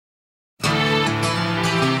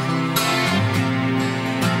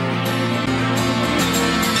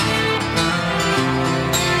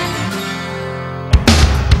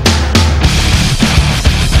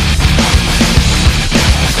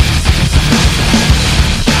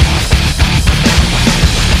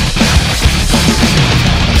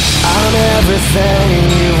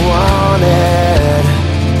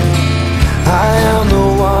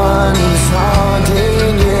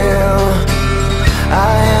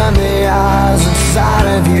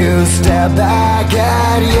right back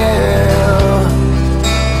at you.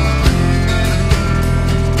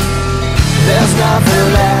 There's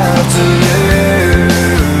nothing left to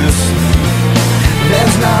lose.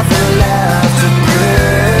 There's nothing left to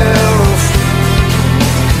prove.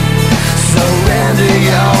 Surrender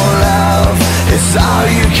your love, it's all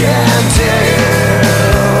you can do.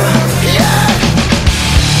 Yeah.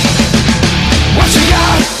 What you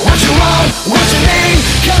got, what you want, what you need,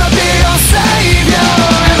 can I be your savior?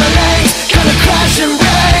 Everything's gonna crash and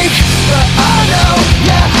break, but I know,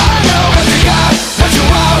 yeah I know. What you got, what you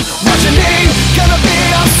want, what you need, gonna be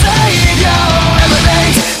your savior.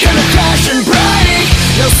 Everything's gonna crash and break,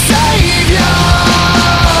 your savior.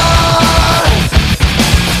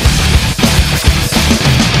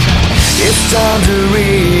 It's time to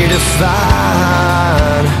redefine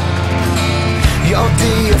your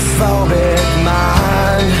deophobic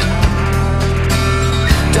mind.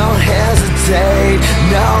 Don't hesitate,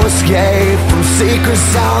 no escape from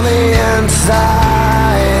secrets on the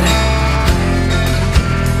inside.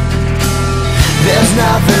 There's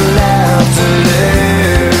nothing left to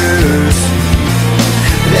lose.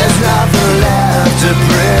 There's nothing left to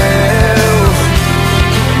prove.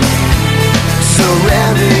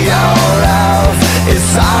 Surrender your love,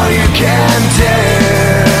 it's all you can do.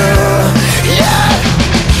 Yeah.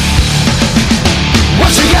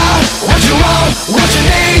 What you got, what you want, what you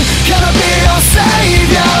need, can I be your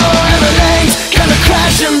savior? Everything's gonna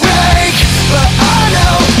crash and break, but I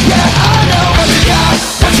know, yeah I know. What you got,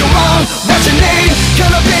 what you want, what you need, can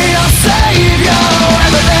I be your savior?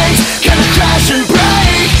 Everything's gonna crash and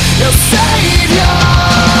break, your savior.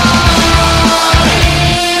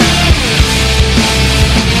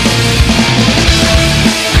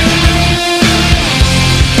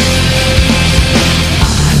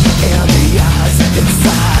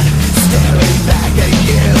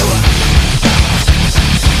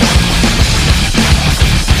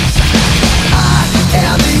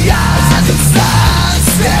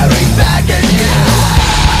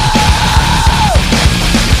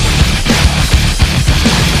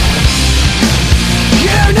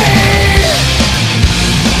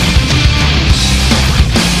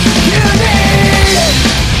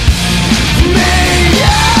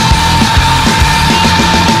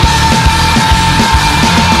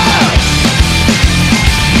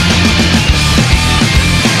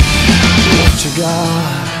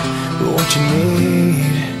 What you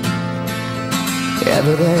need,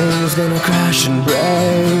 everything's gonna crash and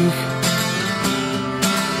break.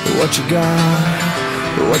 What you got,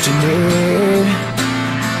 what you need,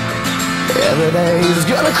 everything's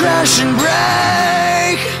gonna crash and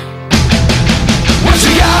break. What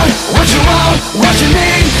you got, what you want, what you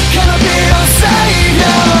need, can I be your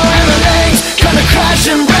savior? Everything's gonna crash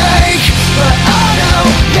and break, but